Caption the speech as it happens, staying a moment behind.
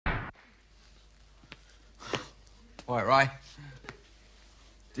All right, Ray.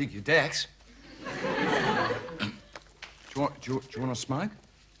 Dig your decks. Do you want to smoke?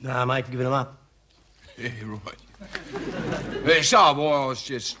 Nah, mate, giving them up. Yeah, right. Yeah, so, boy, I was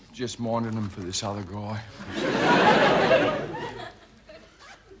just minding them for this other guy.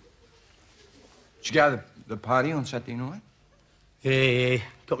 Did you go to the party on Saturday night? Yeah.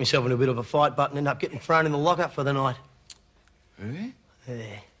 Got myself in a bit of a fight, but ended up getting thrown in the lockup for the night. Yeah?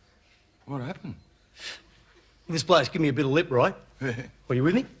 Yeah. What happened? This bloke's give me a bit of lip, right? Yeah. Are you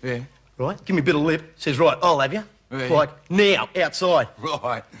with me? Yeah. Right? Give me a bit of lip. Says, right, I'll have you. Yeah. Like, now, outside.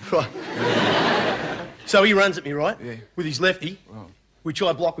 Right. Right. So he runs at me, right? Yeah. With his lefty, Right. which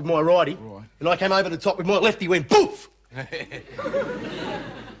I blocked with my righty. Right. And I came over the top with my lefty, went poof!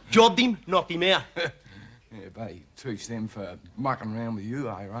 Jobbed him, knocked him out. Yeah, but you teach them for mucking around with you,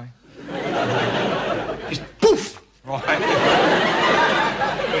 eh, Ray? Just poof! Right. Yeah.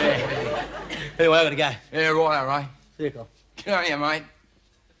 Anyway, I gotta go. Yeah, right, Ray. See you, Carl. Get on here, mate.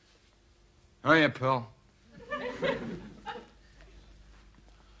 On here, pal.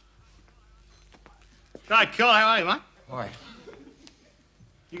 Hey, Kyle, how are you, mate? Hi.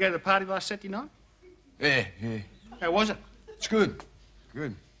 You go to the party last Saturday night? Yeah. How was it? It's good.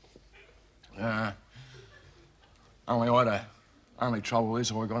 Good. Only trouble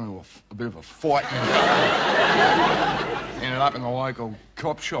is I got into a bit of a fight and ended up in the local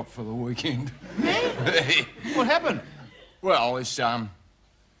cop shop for the weekend. Yeah? What happened? Well, this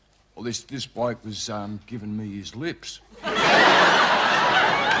bloke was giving me his lips. So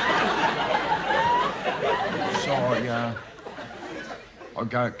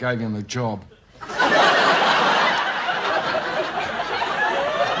I gave him a job.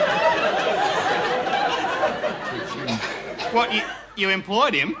 What, you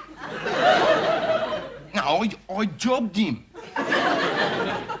employed him? No, I jobbed him.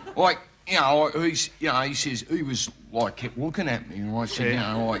 Like, he says, he was, like, kept looking at me, and I said,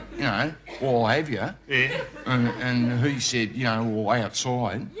 well, I'll have you. Yeah. And he said, well,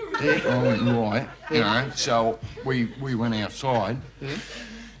 outside. Yeah. I went, right, so we went outside. Yeah.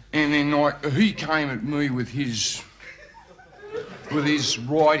 And then, like, he came at me with his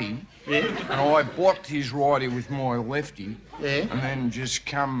righty. Yeah. And I blocked his righty with my lefty. Yeah. And then just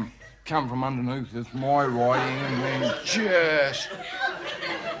come from underneath with my righty and then just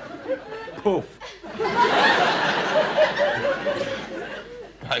poof.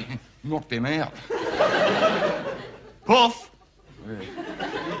 They knocked him out. Poof? Yeah.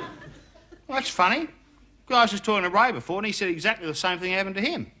 Well, that's funny. I was just talking to Ray before, and he said exactly the same thing happened to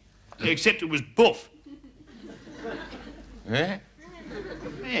him. Except it was boof. Yeah?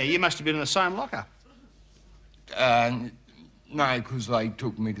 Yeah, you must have been in the same locker. No, because they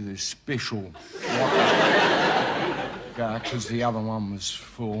took me to this special locker. Because the other one was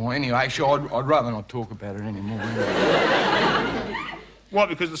full. Anyway, actually, I'd rather not talk about it anymore. What,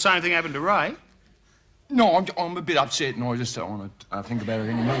 because the same thing happened to Ray? No, I'm a bit upset and I just don't want to think about it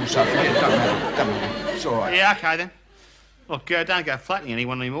anymore. So, yeah, don't matter. It's all right. Yeah, OK, then. Look, don't go flattening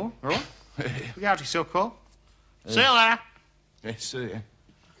anyone anymore, all right? Look after yourself, Cole. Yeah. See you later. Yeah, see ya.